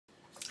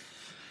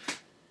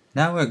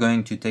Now we're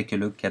going to take a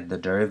look at the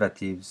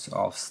derivatives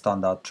of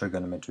standard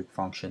trigonometric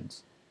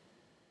functions.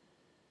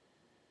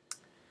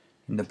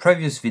 In the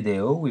previous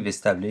video, we've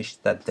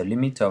established that the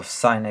limit of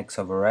sin x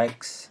over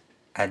x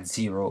at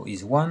 0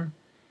 is 1,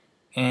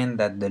 and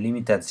that the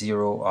limit at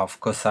 0 of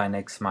cosine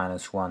x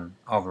minus 1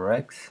 over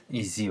x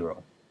is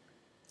 0.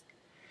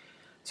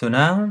 So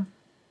now,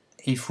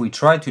 if we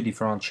try to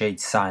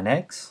differentiate sin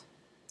x,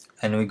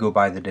 and we go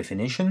by the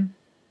definition,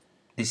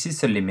 this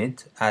is a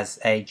limit as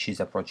h is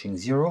approaching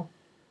 0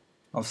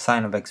 of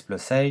sine of x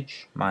plus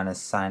h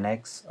minus sine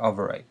x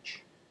over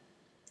h.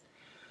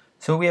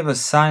 So we have a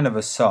sign of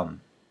a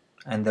sum,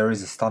 and there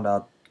is a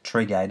standard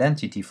trig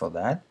identity for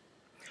that,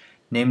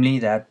 namely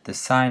that the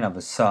sign of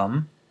a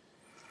sum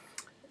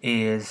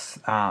is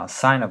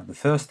sine of the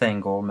first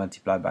angle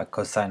multiplied by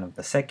cosine of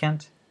the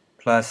second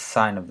plus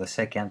sine of the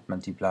second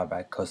multiplied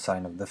by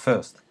cosine of the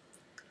first.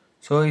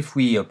 So if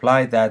we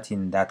apply that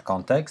in that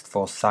context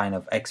for sine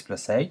of x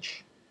plus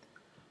h,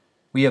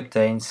 we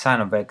obtain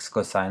sine of x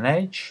cosine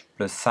h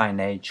plus sine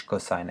h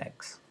cosine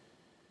x.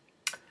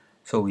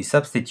 So we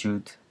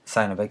substitute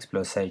sine of x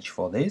plus h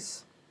for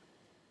this,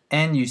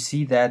 and you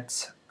see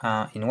that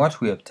in what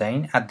we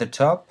obtain at the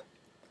top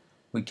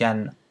we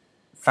can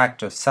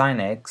factor sine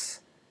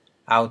x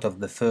out of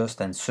the first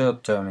and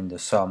third term in the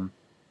sum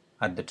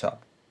at the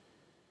top.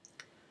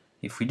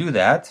 If we do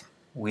that,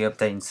 we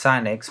obtain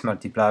sine x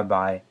multiplied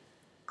by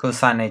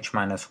cosine h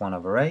minus 1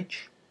 over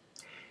h,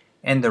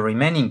 and the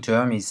remaining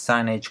term is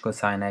sine h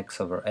cosine x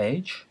over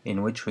h,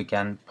 in which we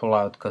can pull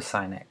out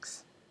cosine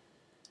x.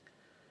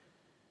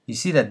 You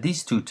see that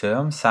these two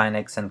terms, sine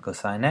x and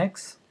cosine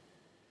x,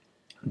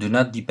 do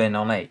not depend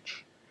on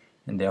h,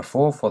 and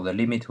therefore for the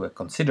limit we're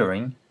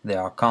considering, they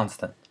are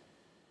constant.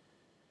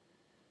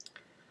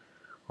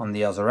 On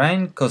the other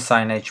hand,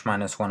 cosine h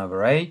minus 1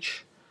 over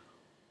h,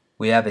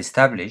 we have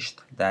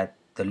established that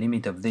the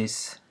limit of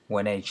this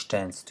when h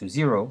tends to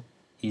 0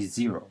 is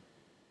 0.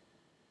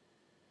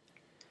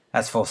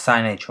 As for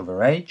sine h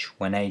over h,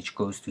 when h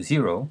goes to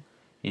 0,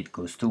 it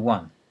goes to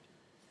 1.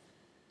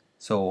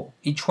 So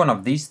each one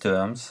of these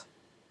terms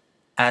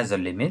has a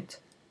limit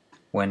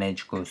when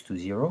h goes to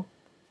 0,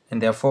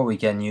 and therefore we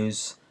can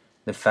use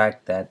the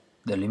fact that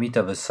the limit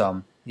of a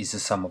sum is the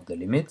sum of the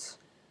limits,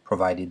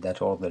 provided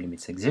that all the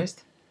limits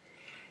exist,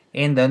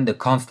 and then the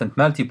constant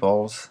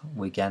multiples,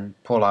 we can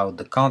pull out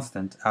the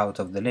constant out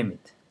of the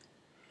limit.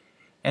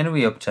 And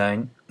we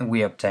obtain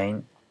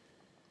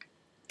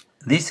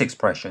this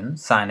expression,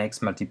 sine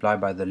x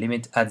multiplied by the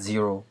limit at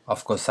 0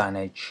 of cosine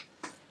h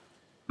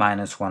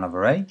minus 1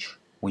 over h,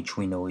 which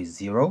we know is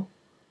 0,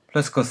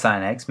 plus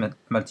cosine x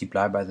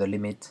multiplied by the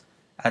limit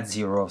at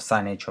 0 of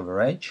sine h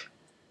over h,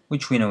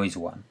 which we know is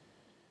 1.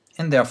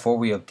 And therefore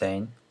we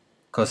obtain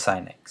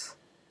cosine x.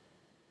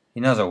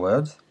 In other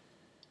words,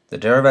 the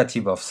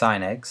derivative of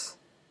sine x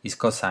is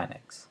cosine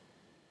x.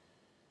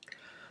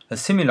 A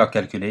similar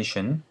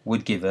calculation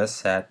would give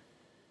us that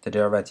the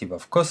derivative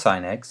of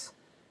cosine x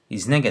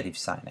is negative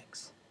sine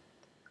x.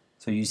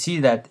 So you see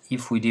that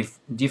if we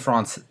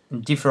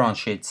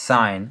differentiate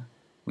sine,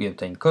 we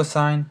obtain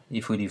cosine.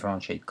 If we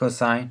differentiate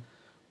cosine,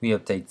 we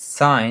obtain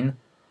sine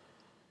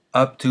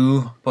up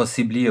to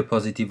possibly a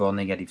positive or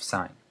negative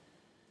sign.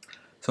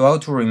 So how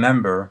to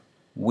remember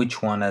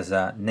which one has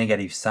a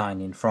negative sign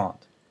in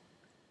front?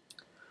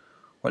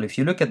 Well, if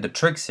you look at the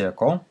trig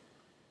circle,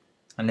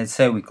 and let's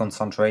say we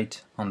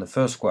concentrate on the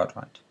first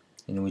quadrant,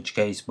 in which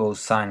case both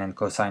sine and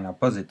cosine are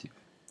positive.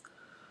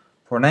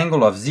 For an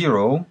angle of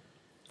 0,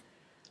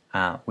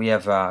 we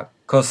have a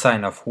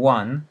cosine of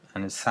 1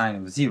 and a sine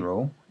of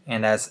 0,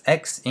 and as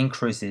x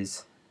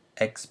increases,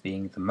 x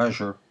being the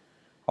measure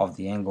of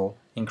the angle,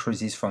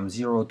 increases from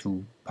 0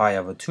 to pi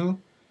over 2,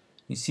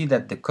 you see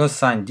that the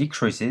cosine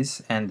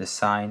decreases and the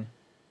sine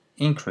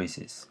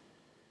increases.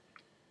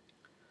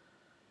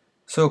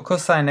 So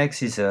cosine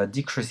x is a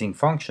decreasing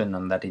function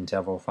on that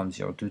interval from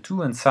 0 to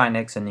 2, and sine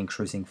x an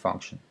increasing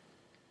function.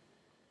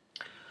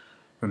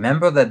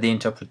 Remember that the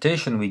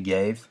interpretation we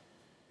gave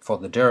for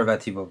the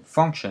derivative of a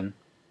function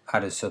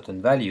at a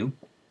certain value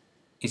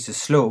is the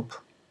slope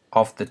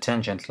of the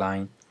tangent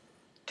line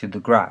to the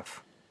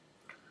graph.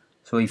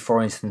 So if,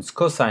 for instance,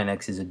 cosine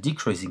x is a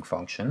decreasing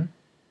function,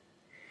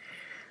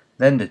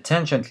 then the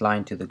tangent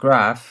line to the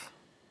graph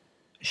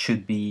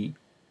should be,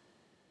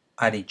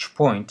 at each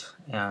point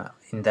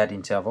in that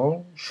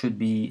interval, should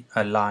be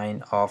a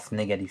line of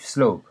negative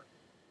slope.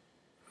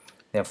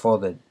 Therefore,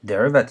 the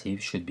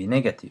derivative should be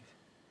negative.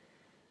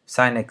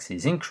 Sine x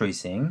is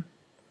increasing,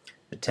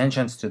 the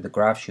tangents to the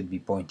graph should be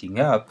pointing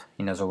up,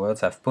 in other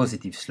words, have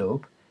positive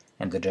slope,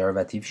 and the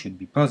derivative should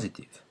be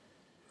positive.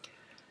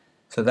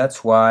 So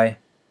that's why,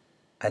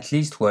 at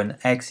least when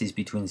x is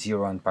between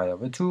 0 and pi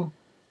over 2,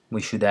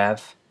 we should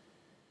have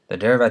the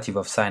derivative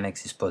of sine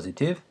x is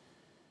positive,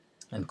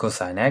 and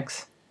cosine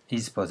x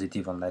is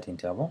positive on that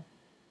interval.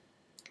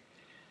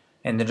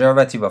 And the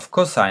derivative of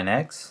cosine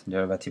x,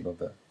 derivative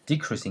of a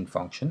decreasing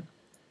function,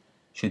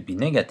 should be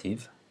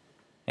negative,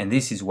 and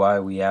this is why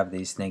we have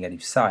this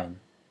negative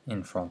sign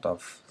in front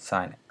of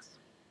sine x.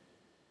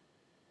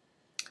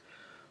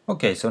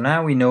 Okay, so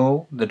now we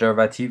know the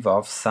derivative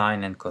of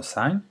sine and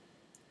cosine,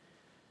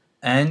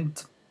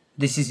 and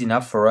this is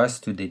enough for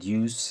us to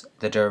deduce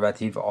the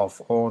derivative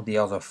of all the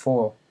other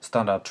four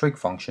standard trig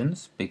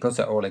functions because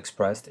they're all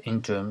expressed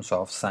in terms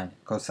of sine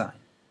and cosine.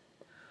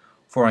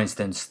 For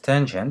instance,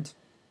 tangent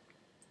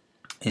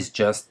is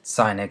just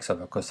sine x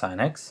over cosine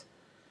x,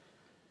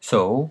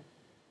 so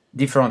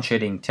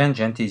differentiating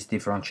tangent is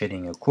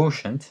differentiating a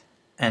quotient,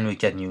 and we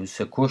can use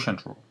the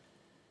quotient rule.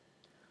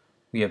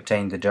 We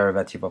obtain the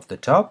derivative of the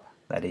top,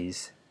 that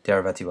is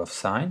derivative of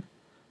sine,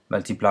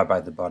 multiplied by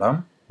the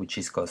bottom, which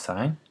is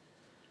cosine,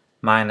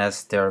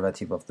 minus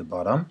derivative of the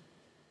bottom,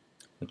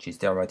 which is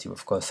derivative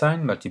of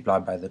cosine,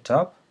 multiplied by the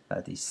top,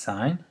 that is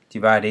sine,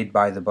 divided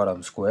by the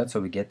bottom squared, so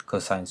we get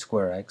cosine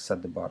square x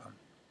at the bottom.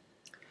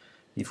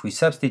 If we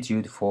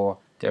substitute for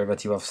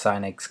derivative of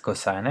sine x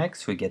cosine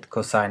x, we get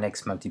cosine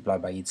x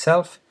multiplied by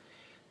itself,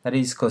 that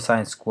is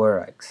cosine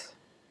square x.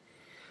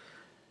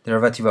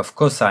 Derivative of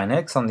cosine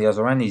x on the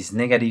other hand is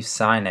negative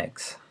sine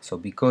x. So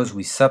because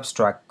we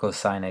subtract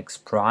cosine x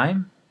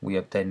prime, we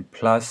obtain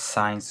plus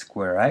sine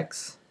square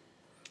x.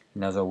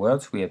 In other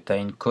words, we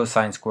obtain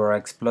cosine square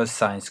x plus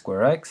sine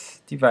square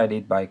x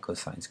divided by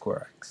cosine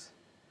square x.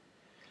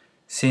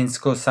 Since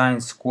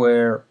cosine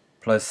square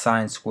plus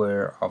sine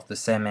square of the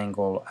same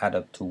angle add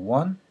up to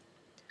 1,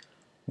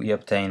 we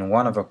obtain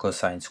 1 over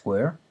cosine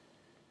square,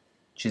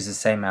 which is the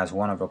same as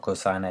 1 over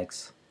cosine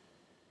x,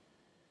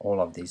 all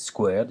of these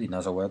squared, in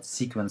other words,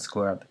 secant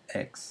squared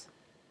x.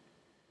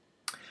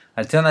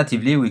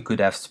 Alternatively, we could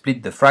have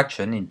split the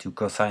fraction into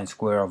cosine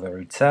square over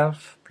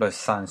itself plus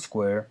sine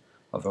square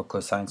over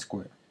cosine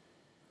square.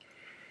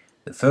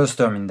 The first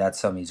term in that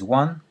sum is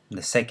 1,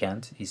 the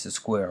second is the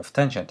square of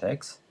tangent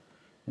x,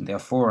 and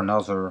therefore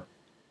another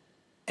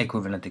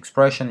equivalent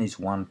expression is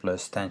 1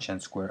 plus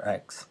tangent square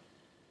x.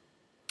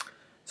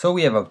 So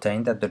we have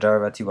obtained that the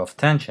derivative of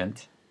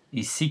tangent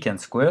is secant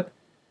squared,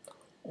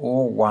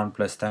 or 1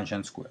 plus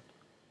tangent squared.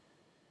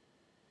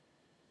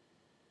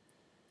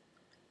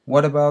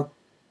 What about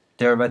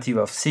derivative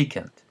of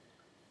secant?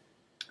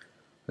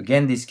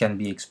 Again, this can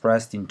be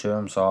expressed in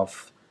terms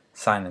of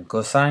sine and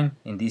cosine.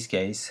 In this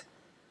case,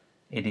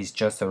 it is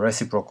just a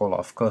reciprocal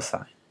of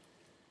cosine.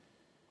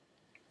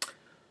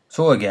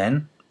 So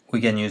again,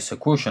 we can use the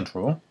quotient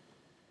rule.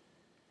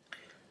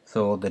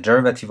 So the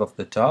derivative of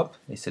the top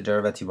is the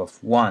derivative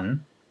of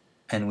 1,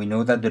 and we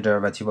know that the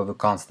derivative of a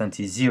constant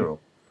is 0.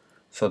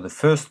 So the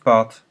first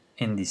part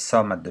in this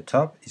sum at the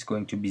top is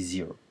going to be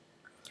 0.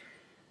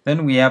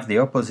 Then we have the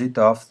opposite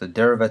of the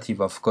derivative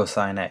of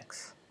cosine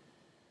x.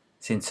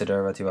 Since the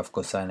derivative of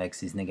cosine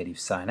x is negative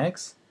sine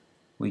x,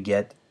 we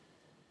get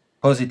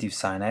positive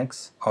sine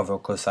x over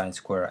cosine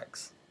square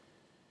x.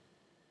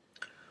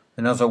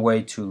 Another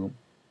way to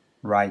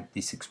write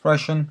this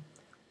expression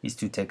is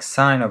to take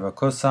sine over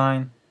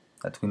cosine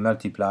that we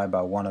multiply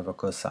by 1 over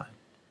cosine.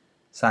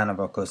 Sine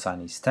over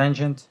cosine is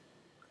tangent,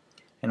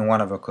 and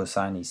 1 over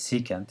cosine is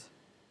secant,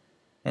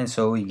 and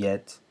so we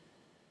get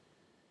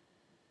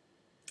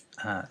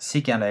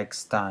secant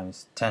x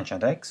times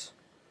tangent x,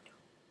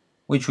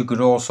 which we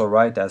could also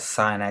write as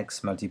sine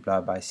x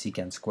multiplied by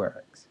secant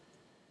square x.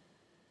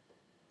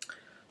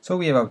 So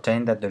we have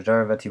obtained that the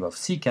derivative of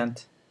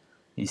secant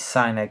is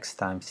sine x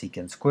times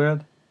secant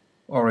squared,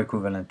 or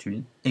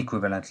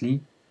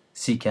equivalently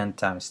secant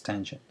times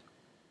tangent.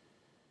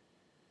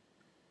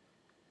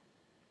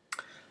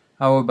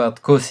 How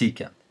about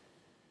cosecant?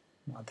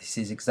 Well, this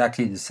is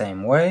exactly the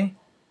same way,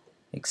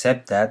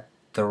 except that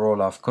the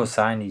role of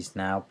cosine is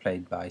now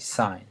played by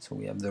sine. So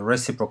we have the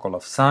reciprocal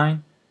of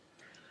sine.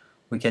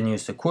 We can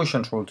use the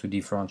quotient rule to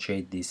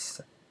differentiate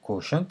this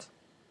quotient.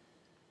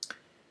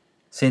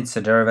 Since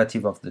the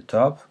derivative of the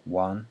top,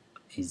 1,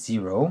 is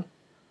 0,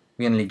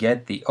 we only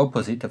get the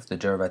opposite of the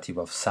derivative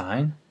of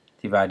sine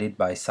divided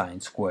by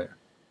sine squared.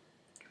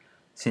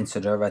 Since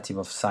the derivative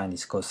of sine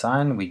is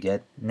cosine, we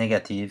get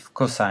negative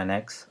cosine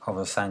x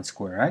over sine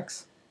square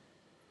x,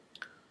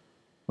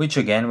 which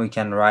again we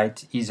can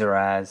write either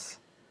as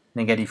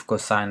negative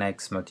cosine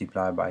x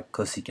multiplied by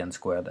cosecant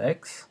squared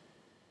x,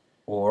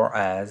 or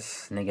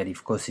as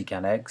negative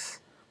cosecant x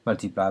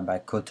multiplied by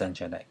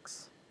cotangent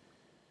x.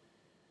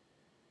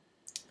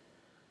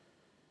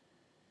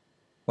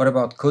 What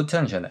about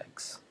cotangent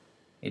x?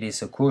 It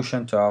is a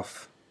quotient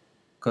of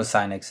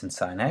cosine x and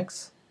sine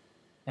x,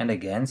 and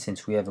again,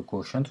 since we have a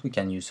quotient, we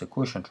can use the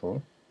quotient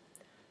rule.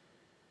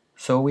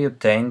 So we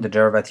obtain the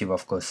derivative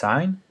of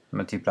cosine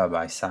multiplied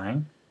by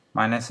sine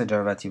minus the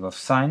derivative of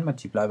sine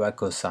multiplied by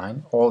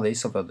cosine, all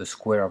this over the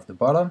square of the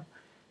bottom,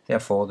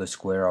 therefore the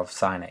square of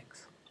sine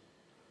x.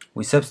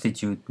 We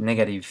substitute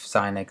negative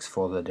sine x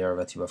for the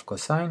derivative of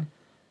cosine,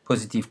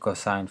 positive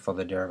cosine for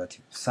the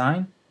derivative of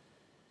sine,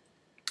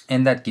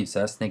 and that gives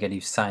us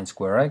negative sine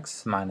square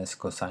x minus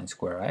cosine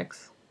square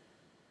x.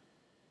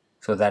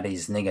 So that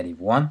is negative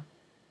 1.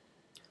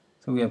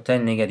 So we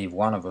obtain negative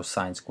 1 over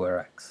sine square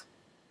x.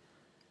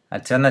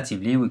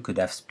 Alternatively, we could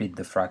have split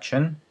the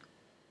fraction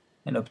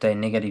and obtain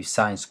negative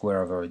sine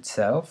square over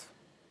itself.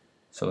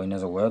 So in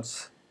other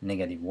words,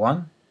 negative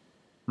 1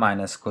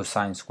 minus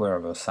cosine square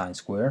over sine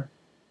square,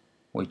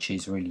 which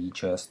is really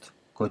just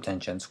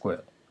cotangent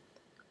squared.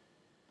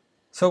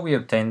 So we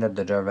obtain that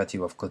the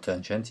derivative of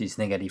cotangent is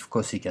negative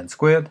cosecant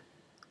squared,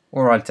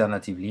 or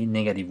alternatively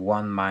negative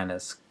 1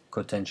 minus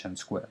cotangent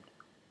squared.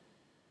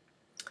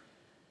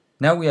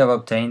 Now we have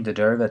obtained the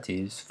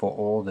derivatives for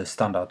all the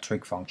standard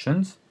trig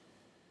functions,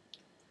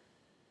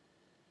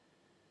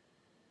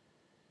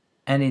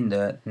 and in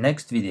the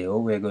next video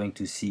we are going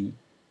to see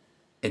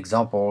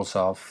examples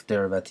of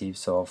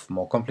derivatives of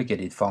more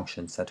complicated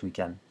functions that we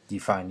can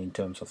define in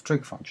terms of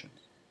trig functions.